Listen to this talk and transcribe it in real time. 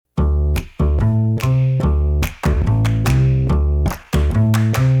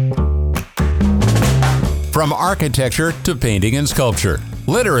From architecture to painting and sculpture,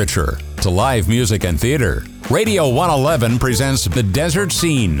 literature to live music and theater, Radio 111 presents The Desert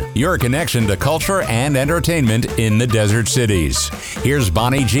Scene, your connection to culture and entertainment in the desert cities. Here's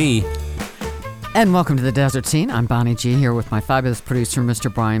Bonnie G. And welcome to The Desert Scene. I'm Bonnie G. here with my fabulous producer,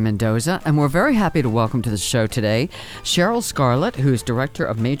 Mr. Brian Mendoza. And we're very happy to welcome to the show today Cheryl Scarlett, who's Director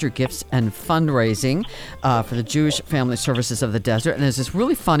of Major Gifts and Fundraising for the Jewish Family Services of the Desert. And there's this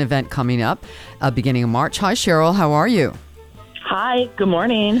really fun event coming up beginning of March. Hi, Cheryl. How are you? Hi, good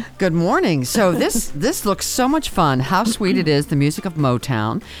morning. Good morning. So this looks so much fun. How sweet it is, the music of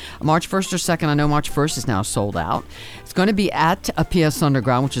Motown. March 1st or 2nd, I know March 1st is now sold out. It's going to be at a PS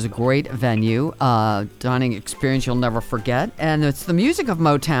Underground, which is a great venue, dining experience you'll never forget. And it's the music of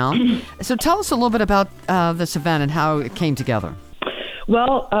Motown. So tell us a little bit about this event and how it came together.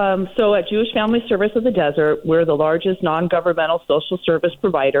 Well, so at Jewish Family Service of the Desert, we're the largest non-governmental social service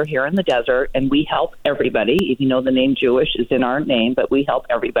provider here in the desert, and we help everybody. Even though the name Jewish is in our name, but we help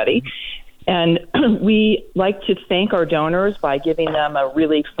everybody. And we like to thank our donors by giving them a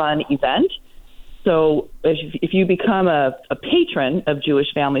really fun event. So if you become a patron of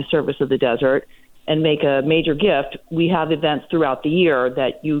Jewish Family Service of the Desert and make a major gift, we have events throughout the year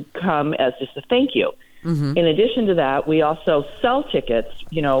that you come as just a thank you. Mm-hmm. In addition to that, we also sell tickets,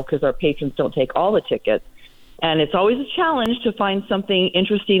 because our patrons don't take all the tickets. And it's always a challenge to find something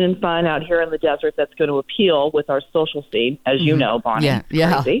interesting and fun out here in the desert that's going to appeal with our social scene, as you know, Bonnie.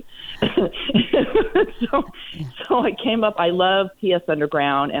 Yeah. Crazy. So I came up, I love PS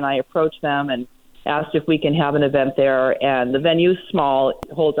Underground, and I approached them and asked if we can have an event there. And the venue's small,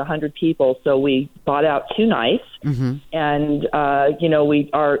 it holds 100 people, so we bought out 2 nights. Mm-hmm. And,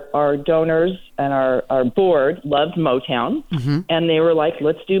 our donors and our board loved Motown, mm-hmm. and they were like,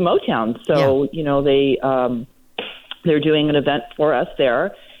 let's do Motown. So, they're doing an event for us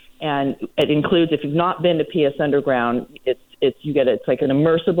there. And it includes, if you've not been to PS Underground, it's like an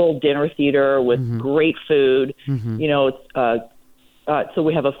immersible dinner theater with mm-hmm. great food. Mm-hmm. So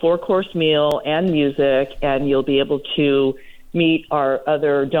we have a 4-course meal and music, and you'll be able to meet our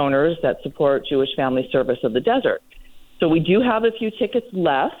other donors that support Jewish Family Service of the Desert. So we do have a few tickets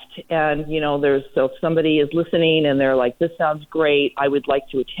left, and, so if somebody is listening and they're like, this sounds great, I would like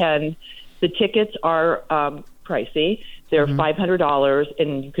to attend. The tickets are pricey. They're mm-hmm. $500,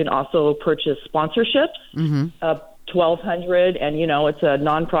 and you can also purchase sponsorships, mm-hmm. $1,200, and, it's a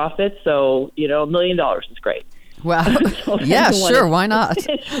nonprofit, so, $1 million is great. Well, yeah, sure. Why not?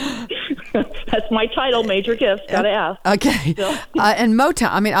 That's my title, Major Gifts. Gotta ask. Okay. So. And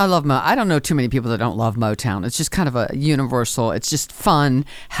Motown, I love Motown. I don't know too many people that don't love Motown. It's just kind of a universal, it's just fun,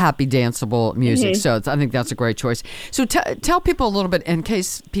 happy, danceable music. Mm-hmm. So I think that's a great choice. So tell people a little bit, in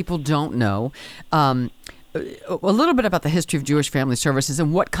case people don't know, a little bit about the history of Jewish Family Services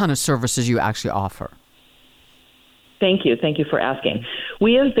and what kind of services you actually offer. Thank you. Thank you for asking.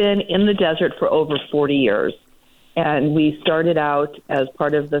 We have been in the desert for over 40 years. And we started out as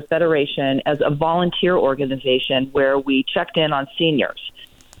part of the Federation as a volunteer organization where we checked in on seniors.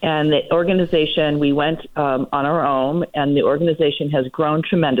 And the organization, we went on our own, and the organization has grown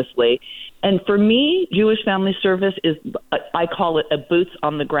tremendously. And for me, Jewish Family Service is, I call it a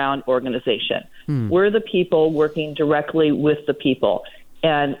boots-on-the-ground organization. We're the people working directly with the people.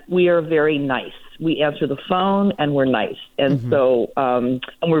 And we are very nice. We answer the phone, and we're nice. And mm-hmm. so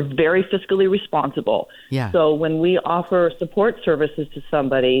and we're very fiscally responsible. Yeah. So when we offer support services to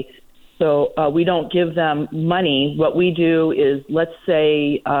somebody, we don't give them money. What we do is, let's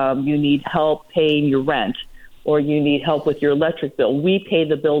say you need help paying your rent, or you need help with your electric bill. We pay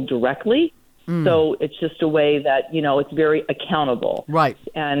the bill directly. So it's just a way that, it's very accountable. Right.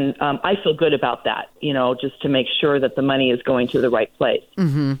 And I feel good about that, just to make sure that the money is going to the right place.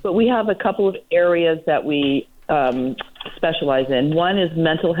 Mm-hmm. But we have a couple of areas that we specialize in. One is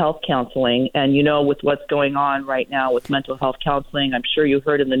mental health counseling. And, with what's going on right now with mental health counseling, I'm sure you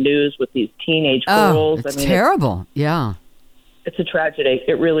heard in the news with these teenage girls. It's terrible. It's a tragedy.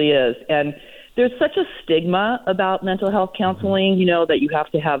 It really is. And there's such a stigma about mental health counseling, that you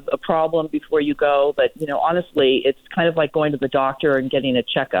have to have a problem before you go. But, honestly, it's kind of like going to the doctor and getting a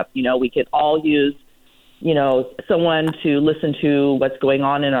checkup. We could all use, someone to listen to what's going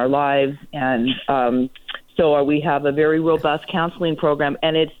on in our lives. And so we have a very robust counseling program,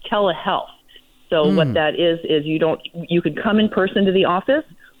 and it's telehealth. So what that is you could come in person to the office,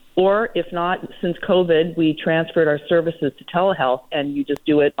 or if not, since COVID, we transferred our services to telehealth, and you just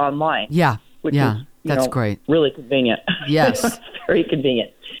do it online. Yeah. Which is, that's great. Really convenient. Yes. It's very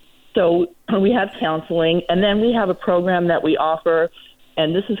convenient. So we have counseling, and then we have a program that we offer,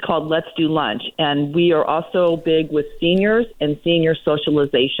 and this is called Let's Do Lunch. And we are also big with seniors and senior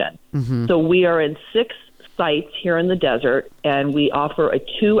socialization. Mm-hmm. So we are in 6 sites here in the desert, and we offer a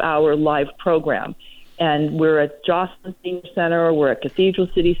 2-hour live program. And we're at Jocelyn Senior Center, we're at Cathedral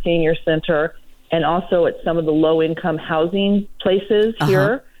City Senior Center, and also at some of the low-income housing places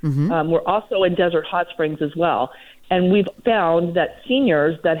here. We're also in Desert Hot Springs as well. And we've found that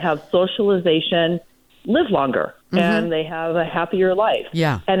seniors that have socialization live longer and they have a happier life.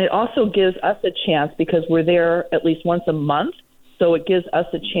 Yeah. And it also gives us a chance, because we're there at least once a month, so it gives us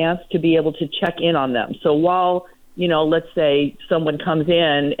a chance to be able to check in on them. So while, let's say someone comes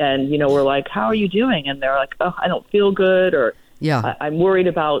in and, we're like, how are you doing? And they're like, oh, I don't feel good, or I'm worried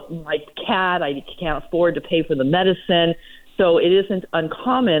about my cat. I can't afford to pay for the medicine. So it isn't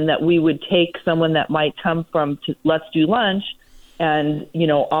uncommon that we would take someone that might come from Let's Do Lunch and,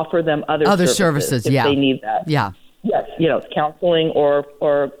 offer them other services if they need that. Yeah. Yes, counseling or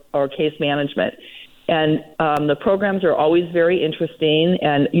case management. And the programs are always very interesting.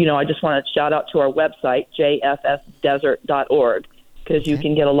 And, I just want to shout out to our website, jfsdesert.org, because you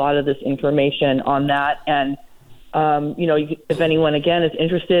can get a lot of this information on that. And, if anyone, again, is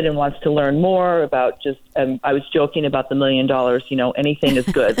interested and wants to learn more about just, I was joking about the $1 million, anything is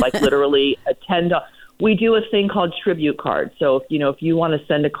good, like literally a $10. We do a thing called tribute cards. So, if you want to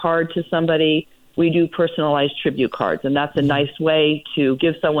send a card to somebody, we do personalized tribute cards. And that's a nice way to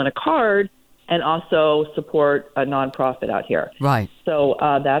give someone a card and also support a nonprofit out here. Right. So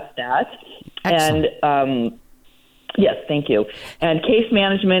that's that. Excellent. And yes, thank you. And case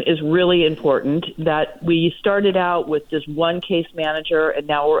management is really important. That we started out with just one case manager, and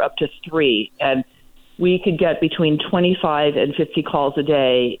now we're up to 3. And we could get between 25 and 50 calls a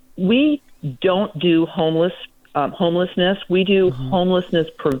day. We don't do homelessness. We do homelessness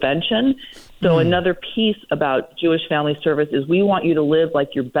prevention. So another piece about Jewish Family Service is we want you to live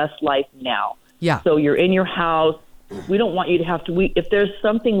like your best life now. Yeah. So you're in your house. We don't want you to have to, if there's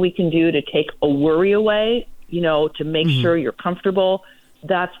something we can do to take a worry away, to make sure you're comfortable,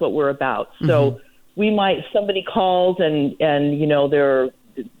 that's what we're about. So somebody calls and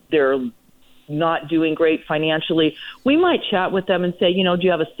they're not doing great financially. We might chat with them and say, do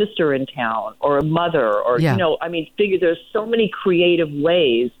you have a sister in town or a mother or, figure there's so many creative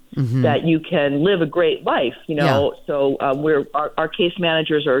ways that you can live a great life, So our case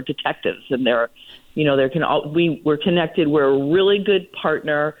managers are detectives, and we're connected. We're a really good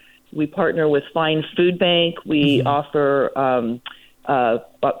partner. We partner with Fine Food Bank. We offer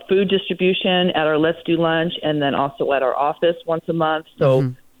food distribution at our Let's Do Lunch, and then also at our office once a month.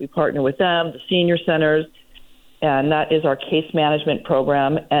 So we partner with them, the senior centers, and that is our case management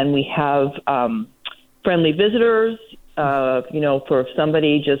program. And we have friendly visitors. For if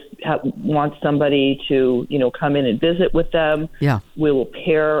somebody just wants somebody to, come in and visit with them, we will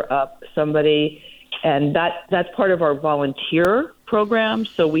pair up somebody. And that's part of our volunteer program.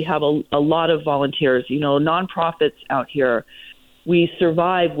 So we have a lot of volunteers, nonprofits out here. We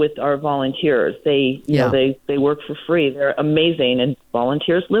survive with our volunteers. They work for free. They're amazing, and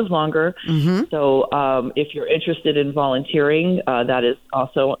volunteers live longer. So if you're interested in volunteering, that is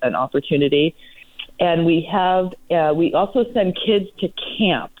also an opportunity. And we also send kids to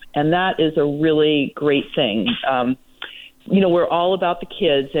camp, and that is a really great thing. We're all about the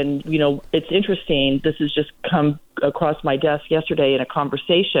kids, and, it's interesting. This has just come across my desk yesterday in a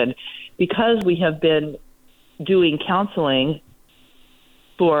conversation, because we have been doing counseling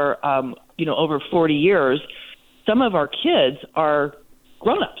for, over 40 years. Some of our kids are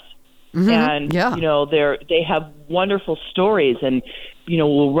grown-ups, and, they have wonderful stories, and,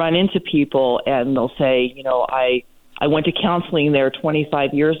 we'll run into people and they'll say, I went to counseling there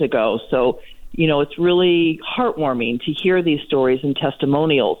 25 years ago. So, it's really heartwarming to hear these stories and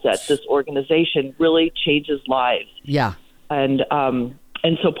testimonials that this organization really changes lives. Yeah. And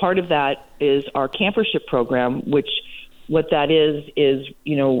so part of that is our campership program, which what that is,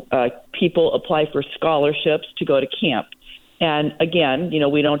 people apply for scholarships to go to camp. And again,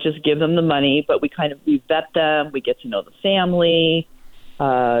 we don't just give them the money, but we vet them. We get to know the family,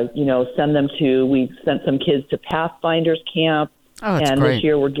 we sent some kids to Pathfinders Camp. Oh, that's and great. This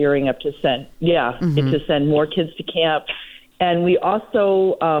year we're gearing up to send more kids to camp. And we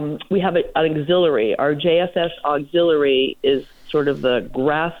also, we have an auxiliary. Our JFS auxiliary is sort of the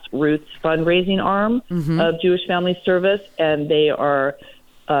grassroots fundraising arm of Jewish Family Service. And they are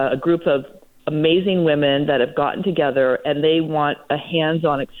a group of amazing women that have gotten together, and they want a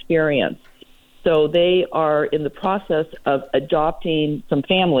hands-on experience. So they are in the process of adopting some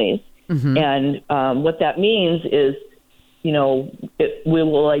families. And what that means is, we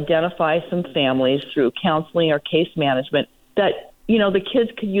will identify some families through counseling or case management that, the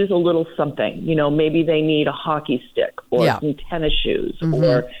kids could use a little something. Maybe they need a hockey stick or some tennis shoes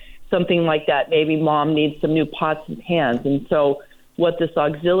or, something like that. Maybe mom needs some new pots and pans. And so what this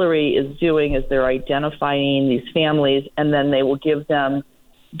auxiliary is doing is they're identifying these families, and then they will give them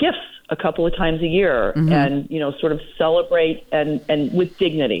gifts a couple of times a year and, sort of celebrate and with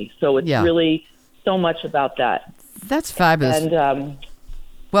dignity. So it's really so much about that. That's fabulous. And,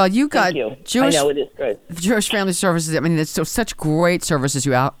 well, you got Jewish. I know it is good. Jewish Family Services. I mean, it's such great services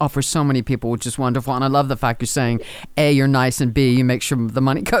you offer so many people, which is wonderful. And I love the fact you're saying, A, you're nice, and B, you make sure the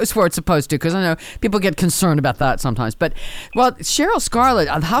money goes where it's supposed to, because I know people get concerned about that sometimes. But, well, Cheryl, Scarlett,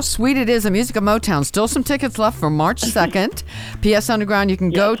 how sweet it is, the music of Motown. Still some tickets left for March 2nd. PS Underground, you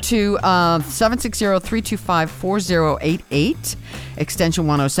can go to 760-325-4088, extension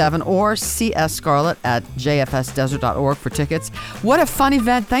 107, or CS Scarlett at jfsdesert.org for tickets. What a fun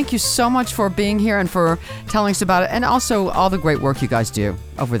event. Thank you so much for being here and for telling us about it, and also all the great work you guys do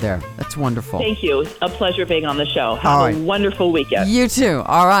over there. That's wonderful. Thank you. A pleasure being on the show. Have a wonderful weekend. You too.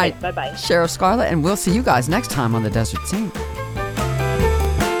 All right. Bye-bye. Cheryl, Scarlett, and we'll see you guys next time on The Desert Scene.